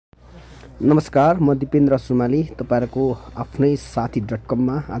नमस्कार, म दिपेन्द्र सुमाली तपाईहरुको आफ्नै साथी.com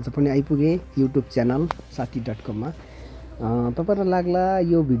मा आज पनि आइपुगे युट्युब च्यानल साथी.com मा। तपाईहरुलाई लाग्ला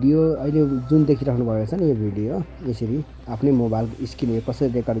यो भिडियो अहिले जुन देखिराख्नु भएको छ नि यो भिडियो यसरी आफ्नै मोबाइल स्क्रिन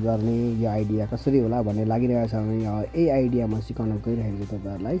कसरी रेकर्ड गर्ने यो आइडिया कसरी होला भन्ने लागिरहेको छ भने यही आइडिया म सिकाउन गइरहेको छु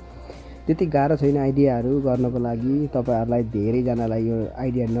तपाईहरुलाई। त्यति गाह्रो छैन आइडियाहरु गर्नको लागि। तपाईहरुलाई धेरै जनालाई यो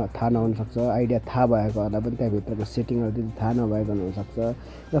आइडिया थाहा नहुन सक्छ, आइडिया थाहा भएकोहरुलाई पनि त्यहाँ भित्रको सेटिङहरु त्यति थाहा नभएको हुन सक्छ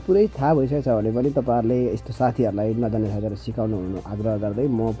र पुरै थाहा भइसकेको छ भने पनि तपाईहरुले यस्तो साथीहरुलाई नजान्ने साथीहरुलाई सिकाउनु हुनु आग्रह गर्दै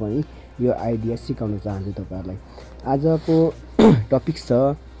म पनि यो आइडिया सिकाउन चाहन्छु तपाईहरुलाई। आजको टपिक छ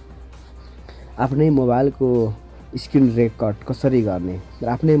आफ्नै मोबाइलको स्क्रिन रेकर्ड कसरी गर्ने र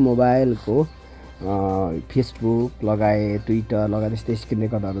आफ्नै मोबाइलको फेसबुक लगायत ट्विटर लगायत यस्तै स्क्रिन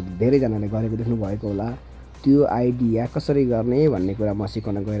रेकर्डहरु धेरै जनाले गरेको देख्नु भएको होला। त्यो आइडिया कसरी गर्ने भन्ने कुरा म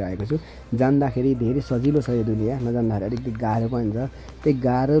सिकाउन गइरहेको छु। जान्दाखेरि धेरै सजिलो छ यो दुनिया, नजान्दाखेरि अलिकति गाह्रो पनि छ। त्यही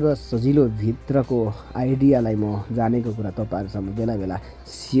गाह्रो र सजिलो भित्रको आइडियालाई म जानेको कुरा तपाईहरुसँग बेला बेला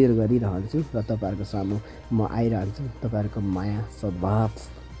शेयर गरिरहन्छु र तपाईहरुको सामु म आइरहन्छु। तपाईहरुको माया सद्भाव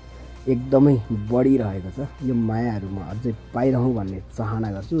एकदमै बढिरहेको छ। यो मायाहरु म अझै पाइरहँ भन्ने चाहना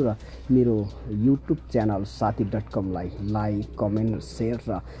गर्छु र मेरो युट्युब च्यानल साथी.com लाई लाइक, कमेन्ट, शेयर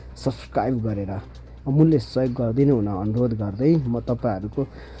र सब्स्क्राइब गरेर अमूल्य सहयोग गरिदिनु हुन अनुरोध गर्दै म तपाईहरुको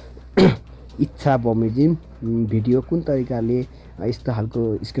इच्छा बमोजिम भिडियो कुन तरिकाले यस्तो खालको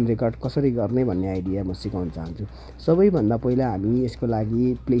स्क्रिन रेकर्ड कसरी गर्ने भन्ने आइडिया म सिकाउन चाहन्छु। सबैभन्दा पहिला हामी यसको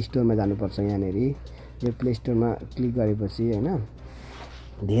लागि प्ले स्टोरमा जानुपर्छ। यहाँनेरि यो प्ले स्टोरमा क्लिक गरेपछि हैन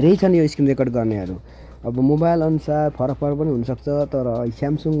धेरै छन् यो स्क्रिन रेकर्ड गर्नेहरु। अब मोबाइल अनुसार फरक पनि हुन सक्छ, तर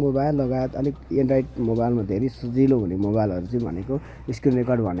स्यामसङ मोबाइल लगायत अलिक एन्ड्रोइड मोबाइलमा धेरै सजिलो हुने मोबाइलहरु चाहिँ भनेको स्क्रिन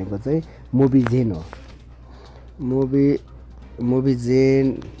रेकर्ड भनेको चाहिँ मोबिजेन हो। मोबिजेन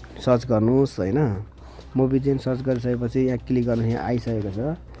सर्च गर्नुस् हैन। मोबिजेन सर्च गरिसकेपछि यहाँ क्लिक गर्नु, यहाँ आइसकेको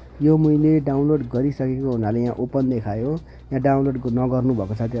छ। यो मैले डाउनलोड गरिसकेको हुनाले यहाँ ओपन देखायो। यहाँ डाउनलोड नगर्नु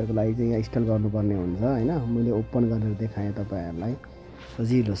भएको साथीहरुको लागि चाहिँ यहाँ इन्स्टल गर्नुपर्ने हुन्छ हैन। मैले ओपन गरेर देखाएँ तपाईहरुलाई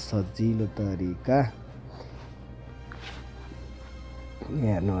सजिलो तरिका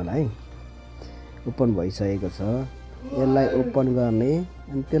हेर्नु होला है। ओपन भइसकेको छ। यसलाई ओपन गर्ने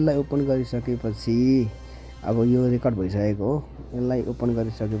अनि त्यसलाई ओपन गरिसकेपछि अब यो रेकर्ड भइसकेको हो। यसलाई ओपन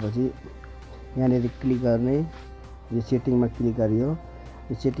गरिसकेपछि यहाँनेरि क्लिक गर्ने, यो सेटिङमा क्लिक गरियो।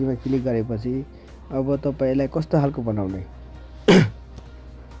 यो सेटिङमा क्लिक गरेपछि अब तपाईलाई कस्तो खालको बनाउने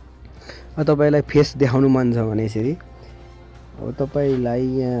तपाईलाई फेस देखाउनु मन छ भने यसरी अब तपाईलाई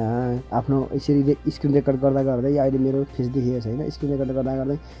यहाँ आफ्नो यसरी स्क्रिन रेकर्ड गर्दा गर्दै अहिले मेरो फेस देखिएको छैन। स्क्रिन रेकर्ड गर्दा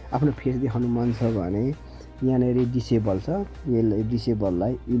गर्दै आफ्नो फेस देखाउनु मन छ भने यहाँनेरि डिसेबल छ, यसलाई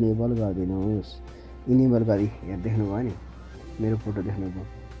डिसेबललाई इनेबल गरिदिनुहोस्। इनेबल गरी यहाँ देख्नुभयो नि मेरो फोटो देख्नुभयो,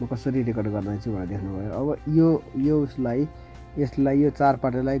 म कसरी रेकर्ड गर्दैछु भनेर देख्नुभयो। अब यो उसलाई यसलाई यो चार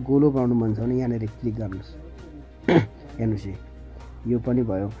पाटेलाई गोलो बनाउनु मन छ भने यहाँनेरि क्लिक गर्नुस्। हेर्नुस् यो पनि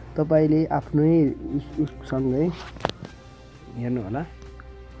भयो। तपाईले आफ्नै सँगै हेर्नु होला,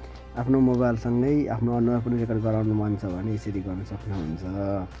 आफ्नो मोबाइलसँगै आफ्नो अनुहार पनि रेकर्ड गराउनु मन छ भने यसरी गर्न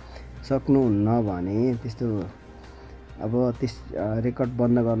सक्नुहुन्न भने त्यस्तो अब त्यस रेकर्ड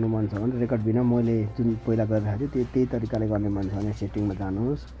बन्द गर्नु मन छ भने रेकर्ड बिना मैले जुन पहिला गरिरहेको थिएँ त्यही तरिकाले गर्ने मन छ भने सेटिङमा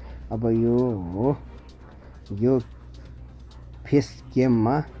जानुहोस्। अब यो फेस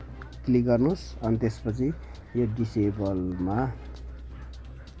क्याममा क्लिक गर्नुहोस् अनि त्यसपछि यो डिसेबलमा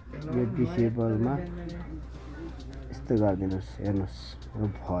यस्तो गरिदिनुहोस्। हेर्नुहोस्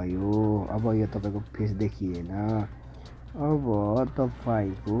भयो। अब यो तपाईको फेस देखिएन। अब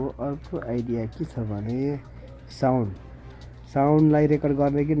तपाईको अर्को आइडिया के छ भने साउन्डलाई रेकर्ड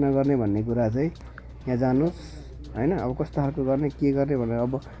गर्ने कि नगर्ने भन्ने कुरा चाहिँ यहाँ जानुस् हैन। अब कस्तो खालको गर्ने के गर्ने भनेर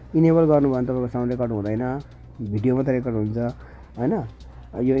अब इनेबल गर्नु भने तपाईको साउन्ड रेकर्ड हुँदैन, भिडियो मात्रै रेकर्ड हुन्छ हैन।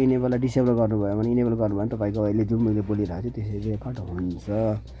 यो इनेबललाई डिसेबल गर्नुभयो भने इनेबल गर्नु भने तपाईको अहिले जुन मैले बोलिरहेको छु त्यसरी रेकर्ड हुन्छ।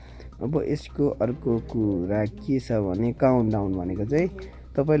 अब यसको अर्को कुरा के छ भने काउन्टडाउन भनेको चाहिँ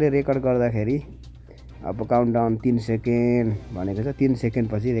तपाईले रेकर्ड गर्दाखेरि अब काउन्टडाउन 3 सेकेन्ड भनेको छ। 3 सेकेन्ड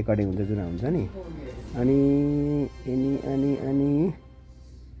पछि रेकर्डिङ हुन्छ जुन हुन्छ नि। अनि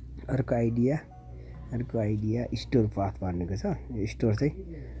अर्को आइडिया स्टोर पाथ भनेको छ। यो स्टोर चाहिँ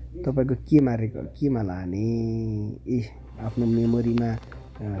तपाईको केमा लाने, आफ्नो मेमोरीमा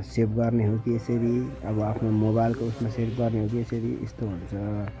सेभ गर्ने हो कि यसरी अब आफ्नो मोबाइलको उसमा सेभ गर्ने हो कि यसरी यस्तो हुन्छ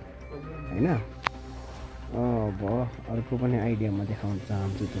हैन। अब अर्को पनि आइडिया म देखाउन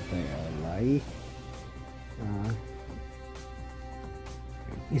चाहन्छु तपाईहरुलाई।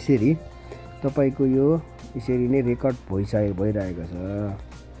 यसरी तपाईको यो यसरी नै रेकर्ड भइरहेको छ।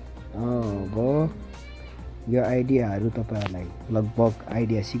 अब यो आइडियाहरु तपाईहरुलाई लगभग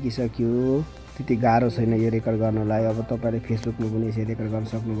आइडिया सिकिसक्यो। त्यति गाह्रो छैन यो रेकर्ड गर्नलाई। अब तपाईँले फेसबुकमा पनि यसरी रेकर्ड गर्न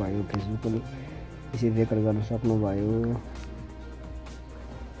सक्नुभयो, फेसबुक पनि यसरी रेकर्ड गर्न सक्नुभयो,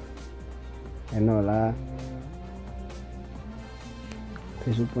 हेर्नु होला।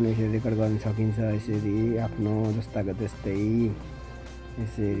 फेसबुक पनि यसरी रेकर्ड गर्न सकिन्छ, यसरी आफ्नो जस्ताको त्यस्तै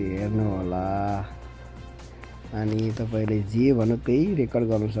यसरी हेर्नु होला। अनि तपाईँले जे भन्नु त्यही रेकर्ड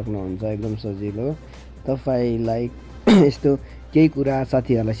गर्न सक्नुहुन्छ, एकदम सजिलो। तपाईँलाई यस्तो केही कुरा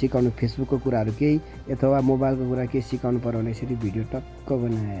साथीहरूलाई सिकाउनु, फेसबुकको कुराहरू केही अथवा मोबाइलको कुरा केही सिकाउनु पर्यो भने यसरी भिडियो टक्क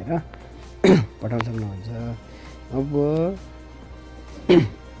बनाएर पठाउन सक्नुहुन्छ। अब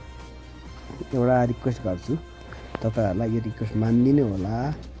एउटा रिक्वेस्ट गर्छु तपाईँहरूलाई, यो रिक्वेस्ट मानिदिनु होला।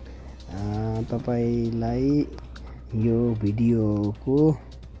 तपाईँलाई यो भिडियोको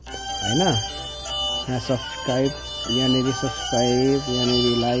हैन सब्सक्राइब यहाँनिर सब्सक्राइब यहाँनिर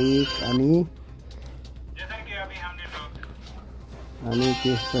लाइक अनि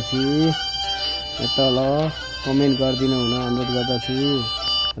त्यसपछि तल कमेन्ट गरिदिनु हुन अनुरोध गर्दछु।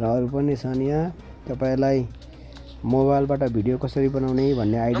 र अरू पनि छन् यहाँ, तपाईँलाई मोबाइलबाट भिडियो कसरी बनाउने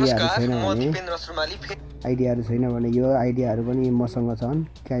भन्ने आइडियाहरू छैन भने यो आइडियाहरू पनि मसँग छन्।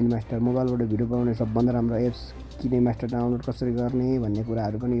 काइन मास्टर मोबाइलबाट भिडियो बनाउने सबभन्दा राम्रो एप्स किने मास्टर डाउनलोड कसरी गर्ने भन्ने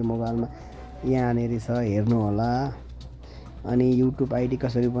कुराहरू पनि यो मोबाइलमा यहाँनिर छ, हेर्नु होला। अनि युट्युब आइडी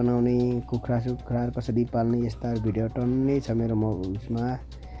कसरी बनाउने, कुखुरा कसरी पाल्ने, यस्ता भिडियो टन्नै छ मेरो उसमा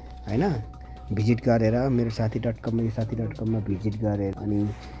हैन। भिजिट गरेर मेरो साथी.com मा भिजिट गरेर अनि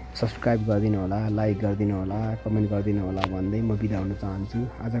सब्सक्राइब गरिदिनु होला, लाइक गरिदिनु होला, कमेन्ट गरिदिनु होला भन्दै म बिदा हुन चाहन्छु।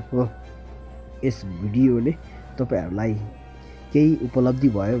 आजको यस भिडियोले तपाईँहरूलाई केही उपलब्धि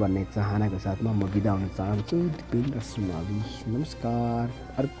भयो भन्ने चाहनाको साथमा म बिदा हुन चाहन्छु। दिपेन्द्र सुनाली, नमस्कार।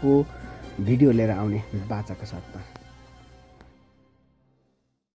 अर्को भिडियो लिएर आउने बाचाको साथमा।